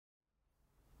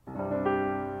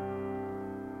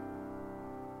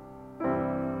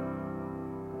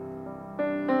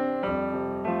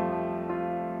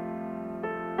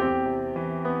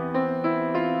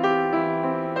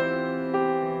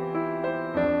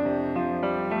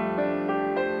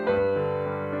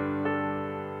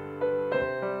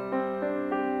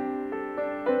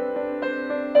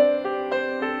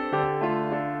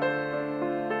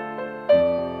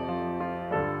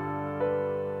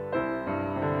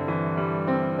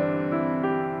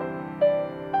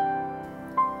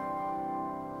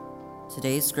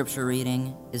Today's scripture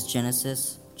reading is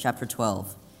Genesis chapter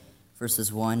 12,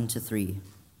 verses 1 to 3.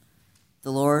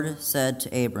 The Lord said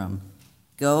to Abram,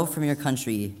 "Go from your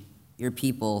country, your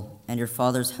people, and your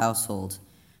father's household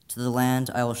to the land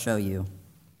I will show you.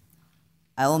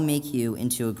 I will make you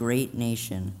into a great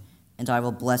nation, and I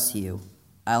will bless you.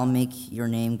 I will make your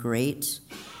name great,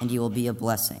 and you will be a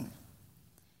blessing.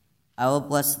 I will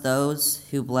bless those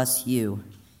who bless you,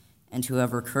 and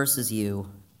whoever curses you,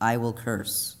 I will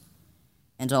curse.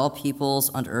 And all peoples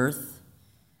on earth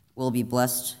will be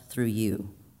blessed through you."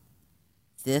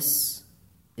 This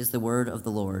is the word of the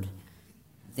Lord.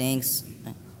 Thanks.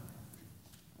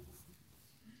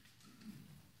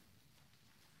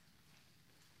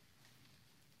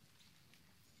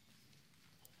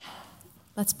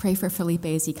 Let's pray for Felipe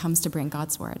as he comes to bring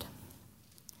God's word.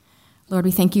 Lord,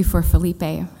 we thank you for Felipe.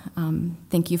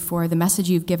 Thank you for the message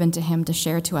you've given to him to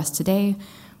share to us today.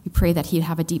 We pray that he'd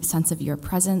have a deep sense of your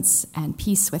presence and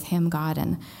peace with him, God,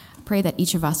 and pray that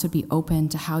each of us would be open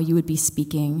to how you would be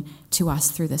speaking to us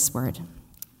through this word.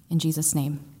 In Jesus'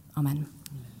 name, amen.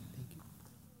 Thank you.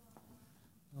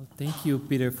 Well, thank you,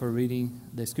 Peter, for reading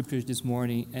the scriptures this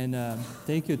morning, and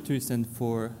thank you, Tristan,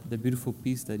 for the beautiful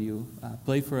piece that you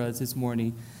played for us this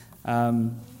morning.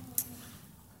 One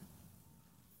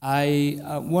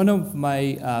of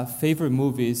my favorite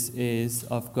movies is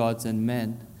Of Gods and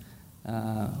Men,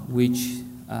 which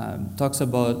talks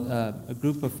about a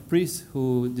group of priests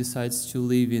who decides to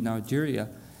live in Algeria,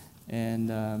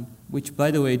 and which,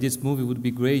 by the way, this movie would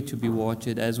be great to be watched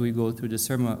as we go through the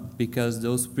sermon, because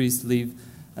those priests live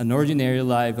an ordinary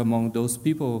life among those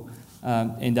people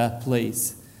in that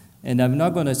place. And I'm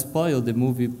not going to spoil the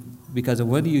movie because I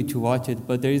want you to watch it,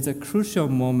 but there is a crucial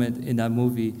moment in that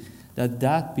movie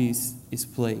that piece is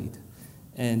played.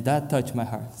 And that touched my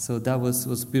heart. So that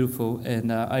was beautiful.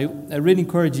 And I really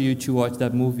encourage you to watch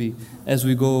that movie as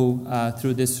we go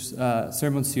through this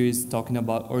sermon series talking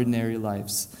about ordinary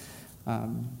lives.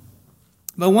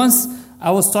 But once I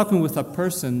was talking with a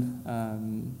person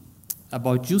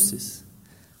about juices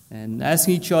and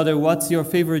asking each other, what's your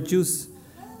favorite juice?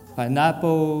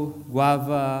 Pineapple,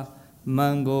 guava,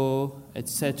 mango,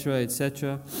 etc.,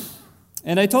 etc.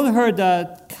 And I told her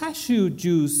that cashew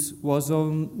juice was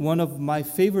one of my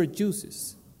favorite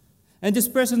juices. And this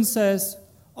person says,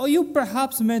 "Oh, you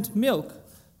perhaps meant milk,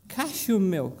 cashew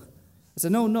milk." I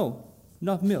said, no,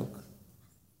 not milk,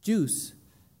 juice.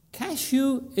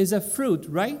 Cashew is a fruit,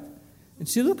 right? And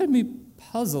she looked at me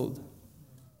puzzled.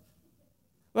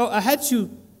 Well, I had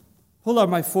to pull out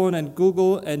my phone and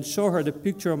Google and show her the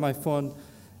picture on my phone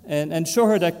and show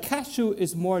her that cashew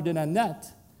is more than a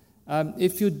nut.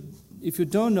 If you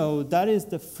don't know, that is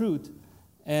the fruit.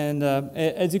 And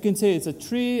as you can see, it's a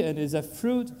tree and it's a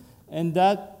fruit. And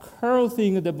that curl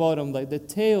thing at the bottom, like the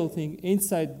tail thing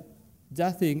inside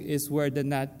that thing, is where the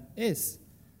nut is.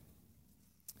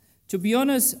 To be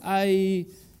honest, I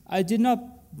did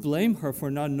not blame her for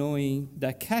not knowing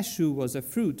that cashew was a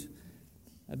fruit.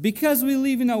 Because we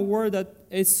live in a world that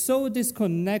is so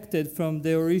disconnected from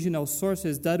the original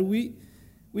sources that we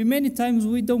many times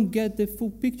we don't get the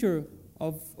full picture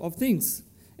of things.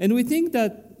 And we think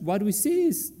that what we see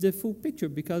is the full picture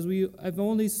because we have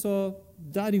only saw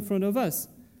that in front of us.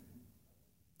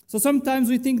 So sometimes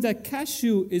we think that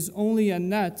cashew is only a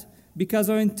nut because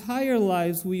our entire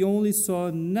lives we only saw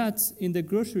nuts in the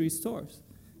grocery stores.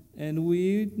 And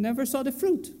we never saw the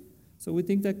fruit. So we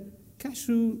think that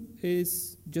cashew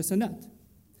is just a nut.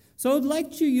 So I'd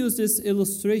like to use this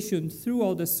illustration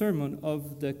throughout the sermon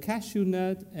of the cashew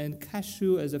nut and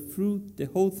cashew as a fruit, the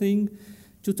whole thing,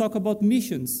 to talk about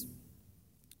missions.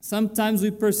 Sometimes we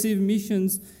perceive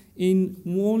missions in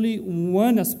only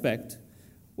one aspect,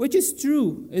 which is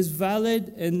true, is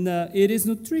valid, and it is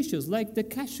nutritious, like the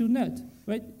cashew nut,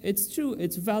 right? It's true,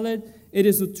 it's valid, it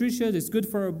is nutritious, it's good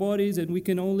for our bodies, and we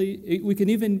can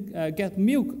even get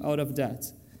milk out of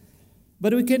that.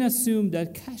 But we can assume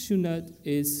that cashew nut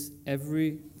is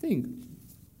everything.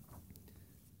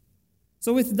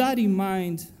 So with that in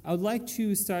mind, I would like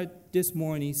to start this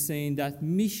morning saying that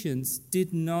missions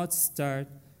did not start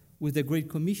with the Great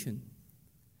Commission.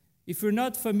 If you're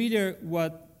not familiar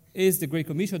what is the Great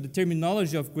Commission, the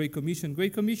terminology of Great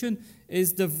Commission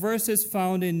is the verses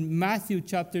found in Matthew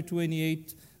chapter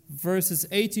 28, verses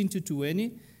 18 to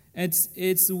 20. And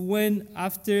it's when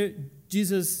after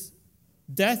Jesus'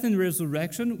 death and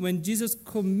resurrection, when Jesus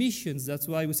commissions, that's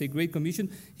why we say Great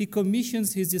Commission, he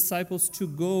commissions his disciples to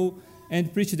go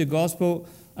and preach the gospel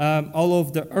all over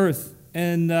the earth.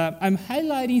 And I'm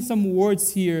highlighting some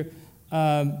words here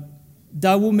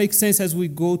that will make sense as we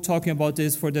go talking about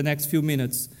this for the next few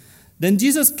minutes. Then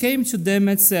Jesus came to them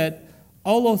and said,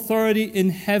 "All authority in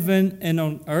heaven and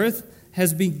on earth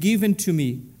has been given to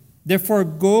me. Therefore,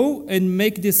 go and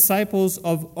make disciples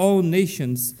of all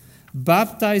nations,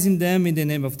 baptizing them in the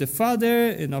name of the Father,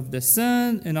 and of the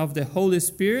Son, and of the Holy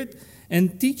Spirit,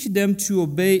 and teach them to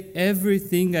obey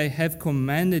everything I have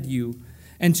commanded you.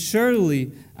 And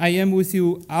surely I am with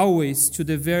you always to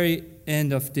the very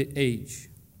end of the age.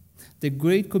 The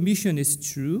Great Commission is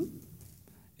true,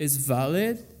 is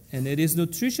valid, and it is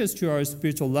nutritious to our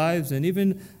spiritual lives and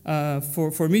even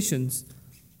for missions.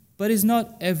 But it's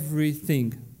not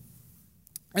everything.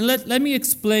 And let me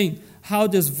explain how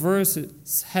these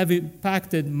verses have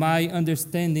impacted my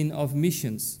understanding of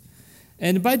missions.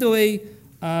 And by the way,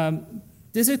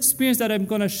 this experience that I'm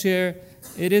going to share,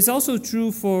 it is also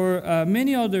true for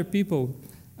many other people,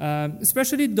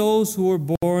 especially those who were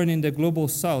born in the global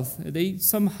south. They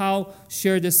somehow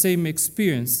share the same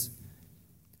experience.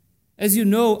 As you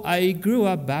know, I grew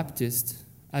up Baptist.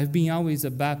 I've been always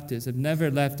a Baptist. I've never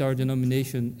left our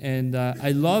denomination, and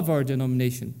I love our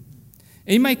denomination.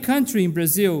 In my country, in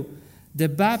Brazil, the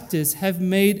Baptists have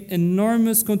made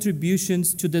enormous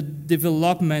contributions to the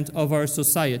development of our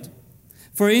society.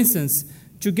 For instance,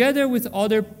 together with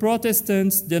other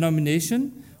Protestant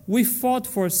denominations, we fought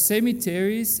for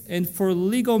cemeteries and for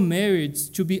legal marriage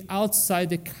to be outside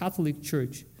the Catholic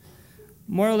Church.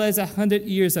 More or less 100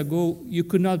 years ago, you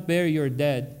could not bury your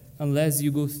dead unless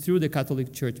you go through the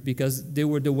Catholic Church, because they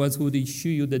were the ones who would issue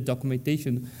you the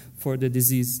documentation for the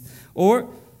disease. Or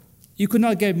you could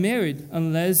not get married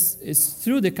unless it's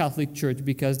through the Catholic Church,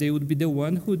 because they would be the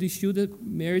one who would issue the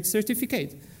marriage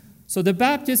certificate. So the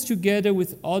Baptists, together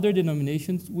with other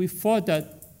denominations, we fought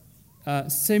that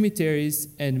cemeteries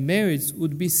and marriage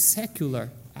would be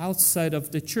secular, outside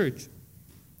of the church.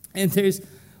 And there's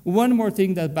one more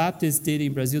thing that Baptists did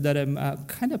in Brazil that I'm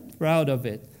kind of proud of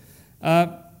it.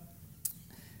 The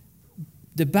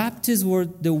Baptists were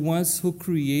the ones who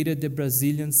created the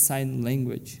Brazilian Sign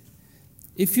Language.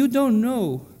 If you don't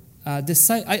know, I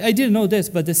didn't know this,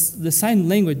 but the sign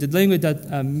language, the language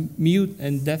that mute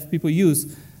and deaf people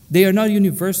use, they are not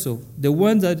universal.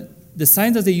 The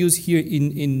signs that they use here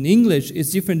in English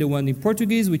is different than the one in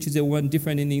Portuguese, which is the one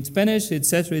different in Spanish,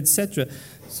 etc., etc.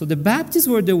 So the Baptists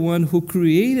were the one who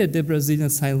created the Brazilian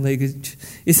Sign Language.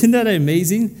 Isn't that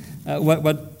amazing?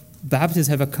 What Baptists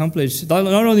have accomplished, not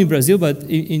only in Brazil, but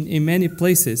in many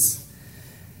places.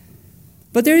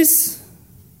 But there is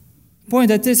point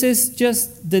that this is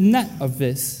just the nut of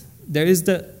this. There is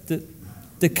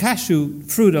the cashew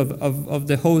fruit of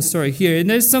the whole story here. And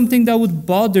there's something that would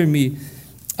bother me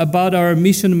about our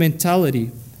mission mentality.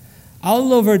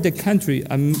 All over the country,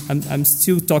 I'm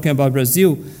still talking about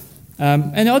Brazil,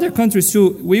 and other countries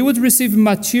too, we would receive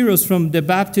materials from the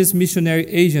Baptist missionary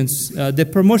agents, the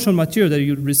promotional material that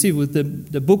you would receive with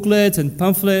the booklets and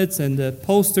pamphlets and the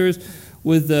posters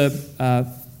with the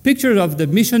pictures of the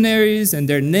missionaries and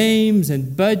their names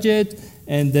and budget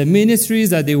and the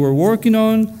ministries that they were working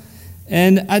on.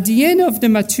 And at the end of the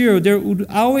material, there would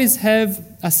always have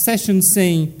a section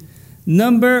saying,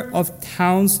 number of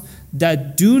towns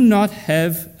that do not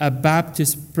have a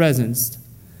Baptist presence,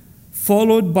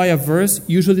 followed by a verse,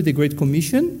 usually the Great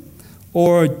Commission,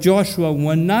 or Joshua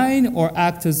 1:9, or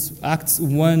Acts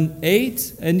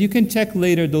 1:8, and you can check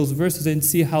later those verses and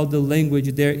see how the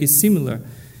language there is similar.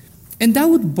 And that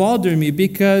would bother me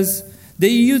because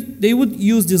they would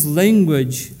use this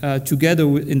language together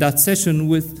in that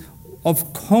session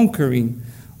of conquering,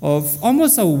 of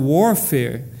almost a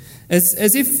warfare,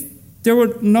 as if there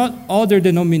were not other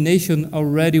denominations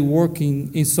already working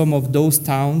in some of those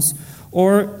towns,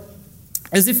 or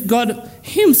as if God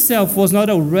himself was not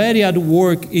already at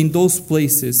work in those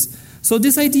places. So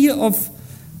this idea of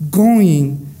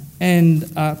going and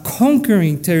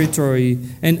conquering territory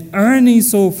and earning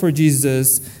soul for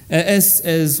Jesus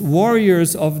as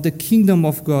warriors of the kingdom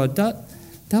of God, that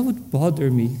would bother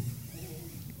me.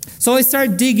 So I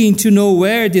started digging to know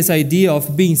where this idea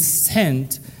of being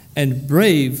sent and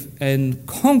brave and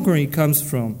conquering comes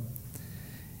from.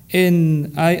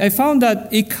 And I found that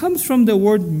it comes from the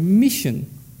word mission.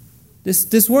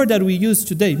 This word that we use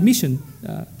today, mission,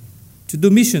 to do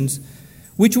missions,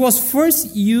 which was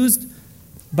first used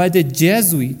by the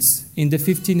Jesuits in the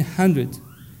 1500s.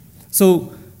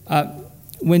 So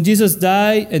when Jesus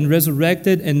died and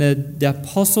resurrected, and the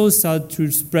apostles started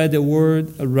to spread the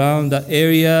word around the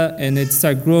area, and it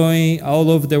started growing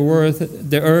all over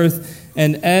the earth.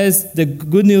 And as the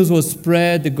good news was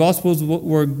spread, the gospels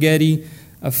were getting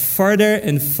farther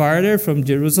and farther from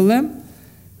Jerusalem.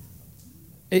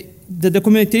 The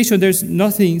documentation, there's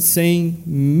nothing saying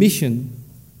mission.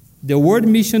 The word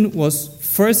mission was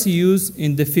first used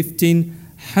in the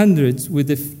 1500s with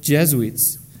the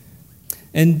Jesuits.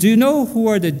 And do you know who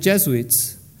are the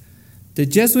Jesuits? The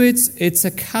Jesuits, it's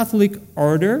a Catholic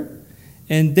order,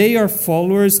 and they are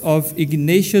followers of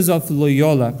Ignatius of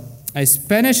Loyola, a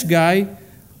Spanish guy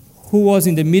who was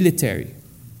in the military.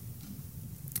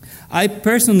 I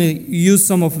personally use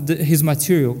some of his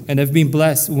material, and I've been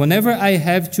blessed. Whenever I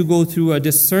have to go through a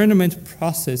discernment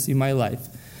process in my life,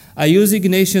 I use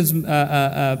Ignatius'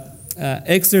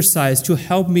 exercise to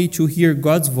help me to hear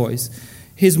God's voice.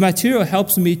 His material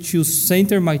helps me to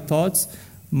center my thoughts,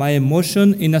 my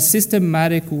emotion in a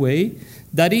systematic way,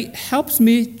 that it helps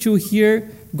me to hear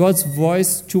God's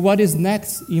voice to what is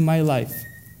next in my life.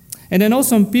 And I know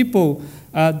some people,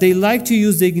 they like to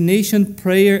use the Ignatian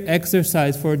prayer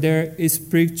exercise for their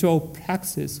spiritual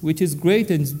praxis, which is great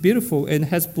and it's beautiful and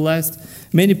has blessed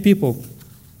many people.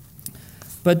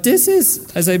 But this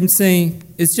is, as I'm saying,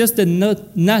 it's just the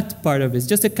nut part of it. It's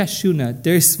just a cashew nut.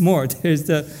 There's more. There's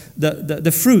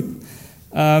the fruit.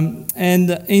 And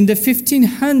in the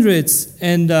 1500s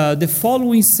and the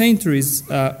following centuries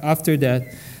after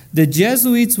that, the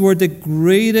Jesuits were the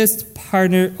greatest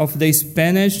partner of the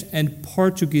Spanish and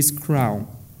Portuguese crown.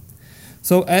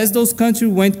 So as those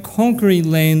countries went conquering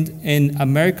land in the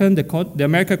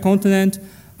American continent,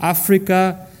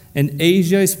 Africa, and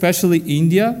Asia, especially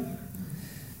India,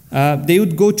 they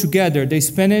would go together, the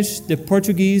Spanish, the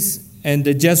Portuguese, and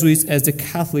the Jesuits as the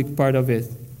Catholic part of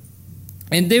it.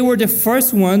 And they were the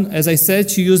first one, as I said,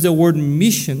 to use the word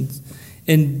missions.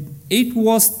 And it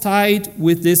was tied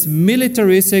with this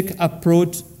militaristic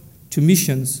approach to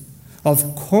missions,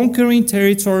 of conquering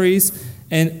territories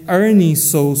and earning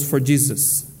souls for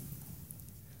Jesus.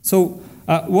 So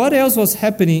what else was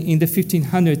happening in the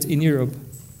 1500s in Europe?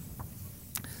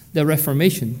 The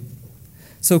Reformation.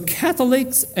 So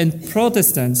Catholics and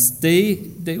Protestants,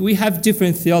 we have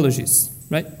different theologies,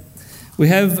 right? We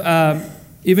have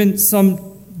even some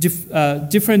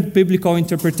different biblical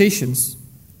interpretations.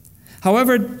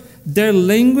 However, their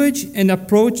language and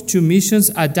approach to missions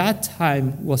at that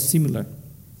time was similar.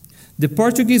 The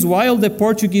Portuguese, while the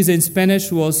Portuguese and Spanish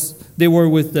they were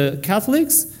with the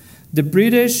Catholics, the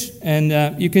British,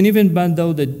 and you can even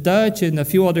bundle the Dutch and a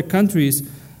few other countries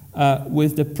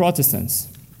with the Protestants.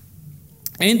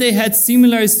 And they had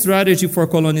similar strategy for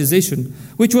colonization,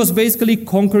 which was basically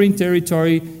conquering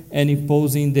territory and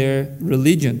imposing their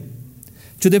religion.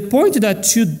 To the point that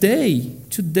today,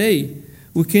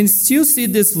 we can still see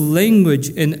this language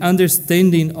and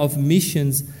understanding of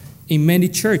missions in many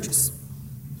churches.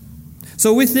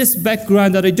 So with this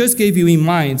background that I just gave you in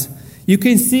mind, you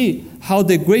can see how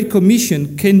the Great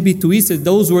Commission can be twisted.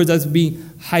 Those words that's being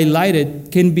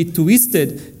highlighted can be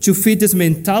twisted to fit this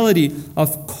mentality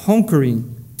of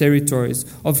conquering territories,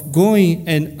 of going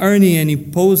and earning and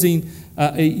imposing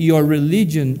your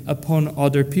religion upon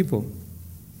other people.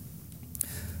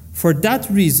 For that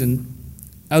reason,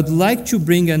 I would like to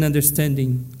bring an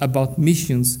understanding about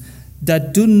missions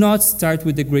that do not start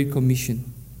with the Great Commission.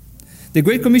 The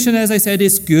Great Commission, as I said,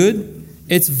 is good,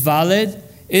 it's valid,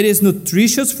 it is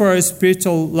nutritious for our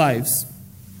spiritual lives.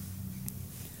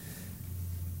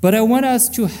 But I want us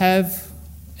to have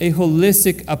a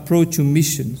holistic approach to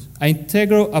missions, an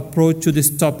integral approach to this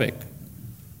topic.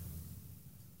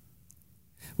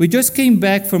 We just came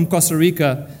back from Costa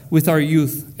Rica with our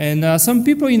youth, and some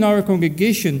people in our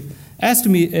congregation asked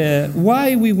me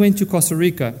why we went to Costa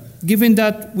Rica, given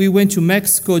that we went to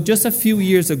Mexico just a few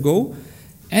years ago,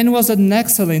 and it was an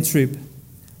excellent trip.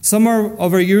 Some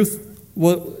of our youth,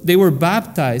 they were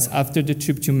baptized after the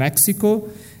trip to Mexico,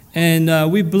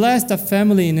 and we blessed a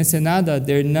family in Ensenada,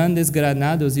 the Hernandez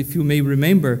Granados, if you may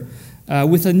remember,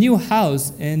 with a new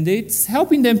house, and it's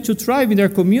helping them to thrive in their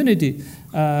community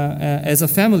as a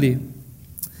family.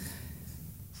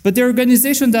 But the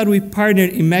organization that we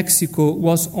partnered in Mexico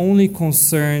was only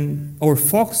concerned or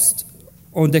focused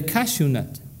on the cashew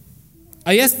nut.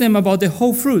 I asked them about the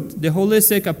whole fruit, the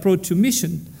holistic approach to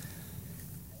mission.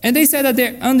 And they said that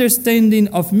their understanding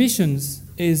of missions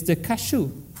is the cashew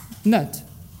nut.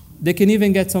 They can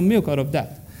even get some milk out of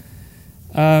that.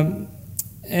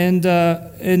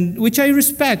 And which I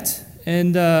respect.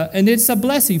 And it's a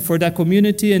blessing for that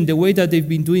community and the way that they've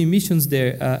been doing missions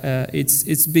there.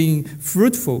 It's being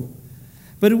fruitful.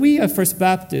 But we at First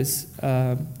Baptist,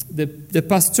 the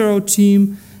pastoral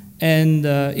team, and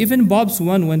even Bob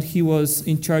Swan, when he was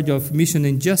in charge of mission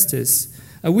and justice,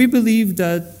 we believe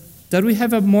that we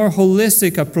have a more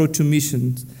holistic approach to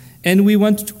missions. And we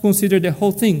want to consider the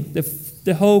whole thing,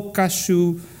 the whole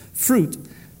cashew fruit.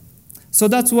 So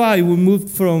that's why we moved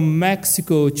from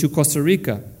Mexico to Costa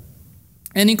Rica.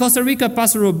 And in Costa Rica,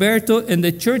 Pastor Roberto and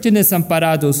the church in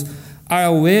Desamparados are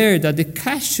aware that the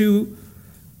cashew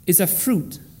is a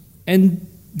fruit. And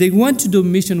they want to do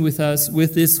mission with us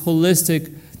with this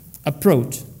holistic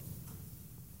approach.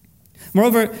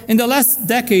 Moreover, in the last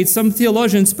decade, some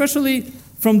theologians, especially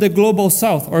from the global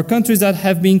south, or countries that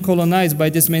have been colonized by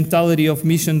this mentality of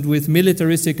mission with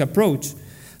militaristic approach.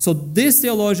 So these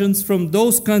theologians from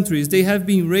those countries, they have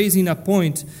been raising a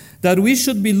point that we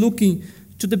should be looking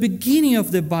to the beginning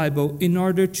of the Bible in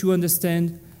order to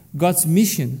understand God's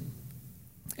mission.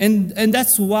 And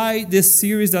that's why this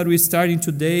series that we're starting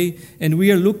today, and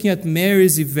we are looking at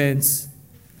Mary's events.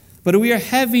 But we are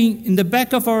having in the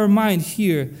back of our mind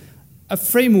here a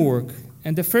framework.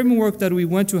 And the framework that we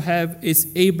want to have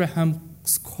is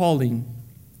Abraham's calling.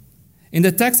 In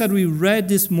the text that we read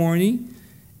this morning,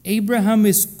 Abraham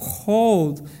is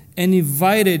called and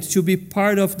invited to be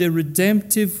part of the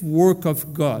redemptive work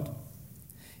of God.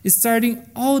 It's starting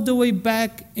all the way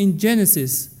back in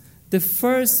Genesis, the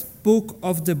first book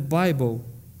of the Bible.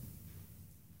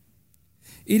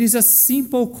 It is a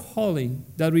simple calling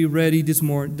that we read this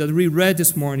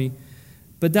morning,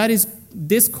 but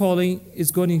this calling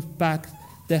is going to impact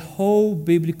the whole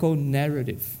biblical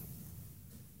narrative.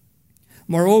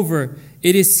 Moreover,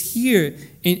 it is here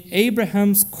in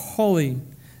Abraham's calling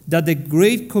that the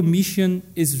Great Commission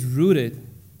is rooted,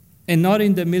 and not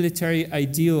in the military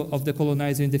ideal of the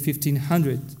colonizer in the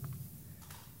 1500s.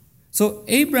 So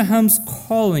Abraham's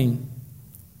calling,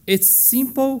 it's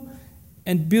simple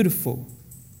and beautiful.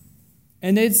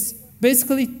 And it's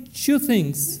basically two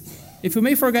things. If you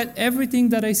may forget everything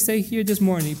that I say here this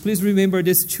morning, please remember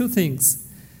these two things.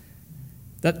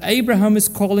 That Abraham is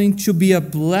calling to be a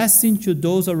blessing to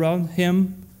those around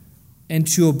him and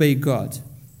to obey God.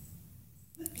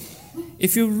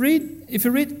 If you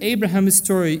read Abraham's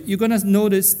story, you're going to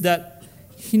notice that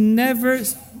he never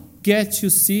gets to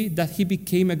see that he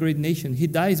became a great nation. He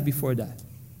dies before that.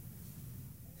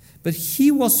 But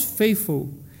he was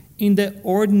faithful in the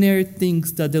ordinary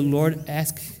things that the Lord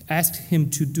asked him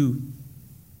to do.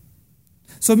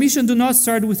 So mission do not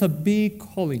start with a big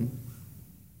calling,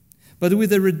 but with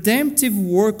the redemptive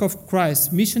work of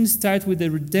Christ. Mission starts with the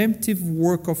redemptive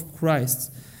work of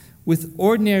Christ, with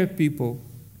ordinary people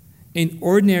in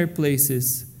ordinary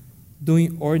places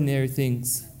doing ordinary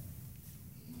things.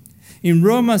 In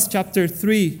Romans chapter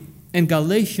 3 and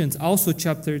Galatians also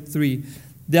chapter 3,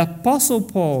 the Apostle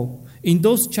Paul, in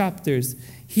those chapters,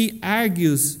 he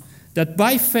argues that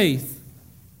by faith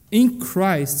in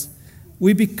Christ,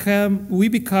 we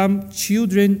become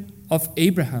children of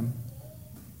Abraham.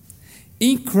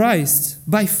 In Christ,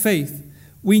 by faith,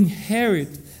 we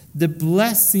inherit the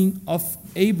blessing of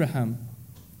Abraham.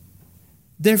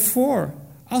 Therefore,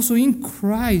 also in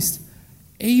Christ,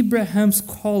 Abraham's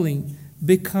calling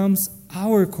becomes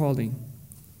our calling.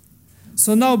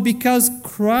 So now, because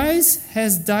Christ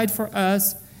has died for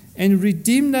us and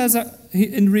redeemed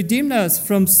us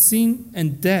from sin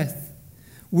and death,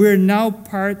 we're now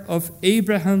part of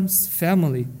Abraham's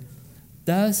family.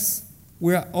 Thus,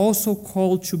 we are also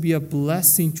called to be a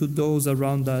blessing to those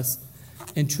around us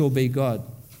and to obey God.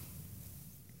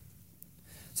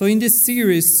 So in this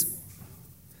series,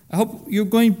 I hope you're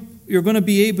going to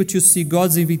be able to see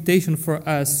God's invitation for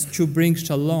us to bring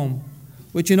shalom,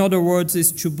 which in other words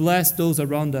is to bless those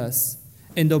around us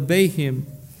and obey Him.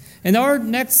 And our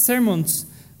next sermons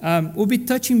will be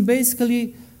touching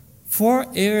basically 4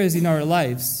 areas in our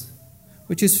lives,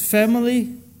 which is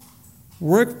family,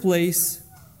 workplace,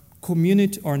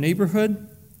 community or neighborhood,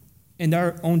 and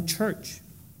our own church.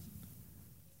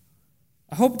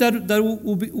 I hope that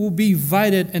we'll be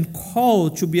invited and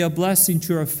called to be a blessing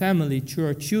to your family, to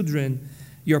your children,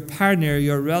 your partner,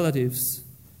 your relatives.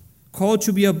 Called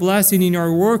to be a blessing in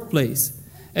your workplace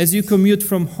as you commute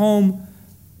from home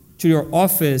to your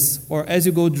office, or as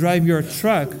you go drive your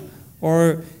truck,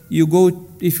 or you go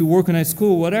if you work in a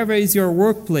school, whatever is your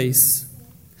workplace.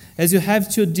 As you have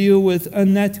to deal with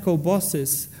unethical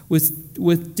bosses,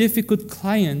 with difficult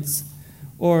clients,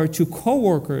 or to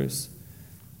co-workers.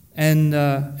 And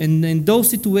in those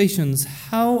situations,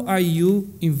 how are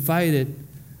you invited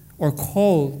or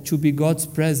called to be God's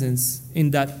presence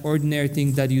in that ordinary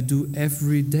thing that you do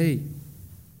every day?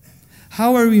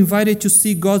 How are we invited to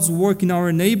see God's work in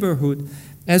our neighborhood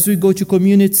as we go to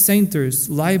community centers,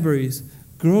 libraries,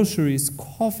 groceries,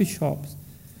 coffee shops,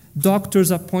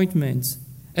 doctor's appointments,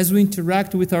 as we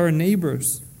interact with our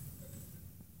neighbors?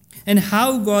 And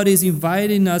how God is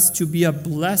inviting us to be a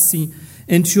blessing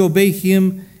and to obey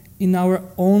Him in our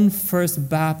own First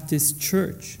Baptist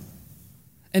Church.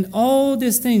 And all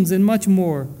these things and much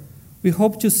more, we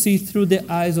hope to see through the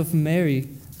eyes of Mary,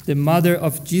 the mother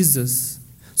of Jesus.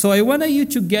 So I want you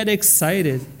to get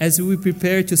excited as we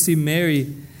prepare to see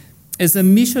Mary as a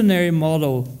missionary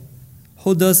model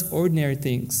who does ordinary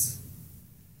things.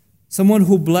 Someone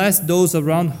who blessed those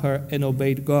around her and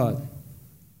obeyed God.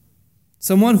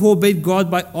 Someone who obeyed God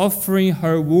by offering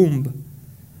her womb,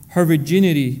 her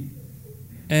virginity,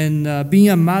 and being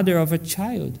a mother of a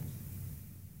child.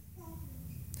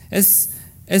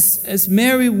 As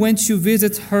Mary went to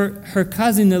visit her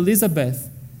cousin Elizabeth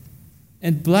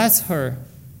and bless her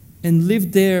and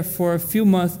lived there for a few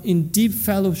months in deep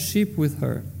fellowship with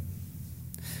her.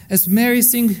 As Mary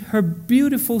sings her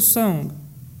beautiful song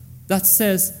that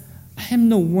says, I am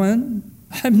no one,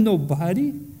 I am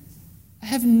nobody, I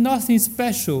have nothing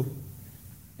special.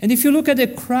 And if you look at the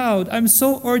crowd, I'm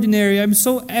so ordinary, I'm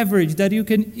so average that you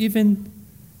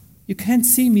can't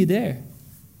see me there.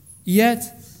 Yet,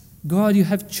 God, you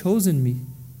have chosen me.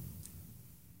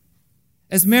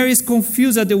 As Mary is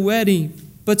confused at the wedding,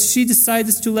 but she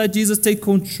decides to let Jesus take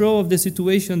control of the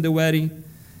situation at the wedding,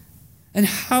 and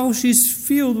how she's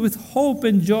filled with hope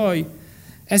and joy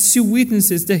as she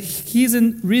witnesses the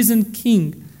risen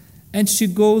King, and she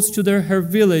goes to her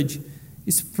village,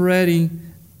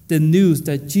 spreading the news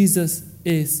that Jesus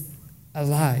is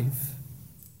alive.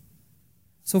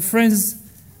 So friends,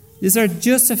 these are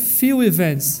just a few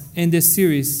events in this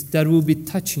series that will be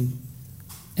touching.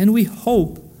 And we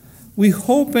hope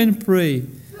and pray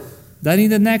that in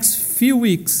the next few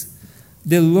weeks,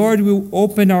 the Lord will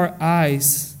open our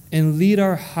eyes and lead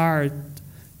our heart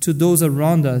to those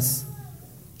around us,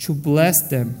 to bless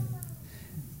them,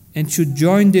 and to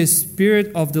join the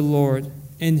Spirit of the Lord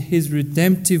in His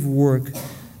redemptive work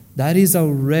that is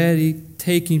already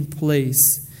taking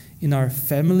place in our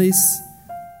families,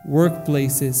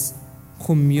 workplaces,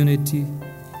 community,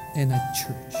 and at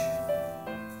church.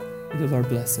 May the Lord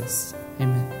bless us.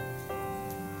 Amen.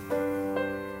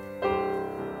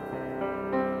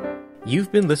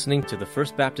 You've been listening to the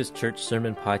First Baptist Church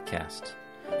Sermon Podcast.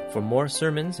 For more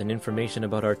sermons and information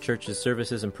about our church's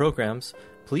services and programs,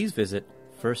 please visit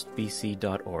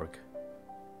firstbc.org.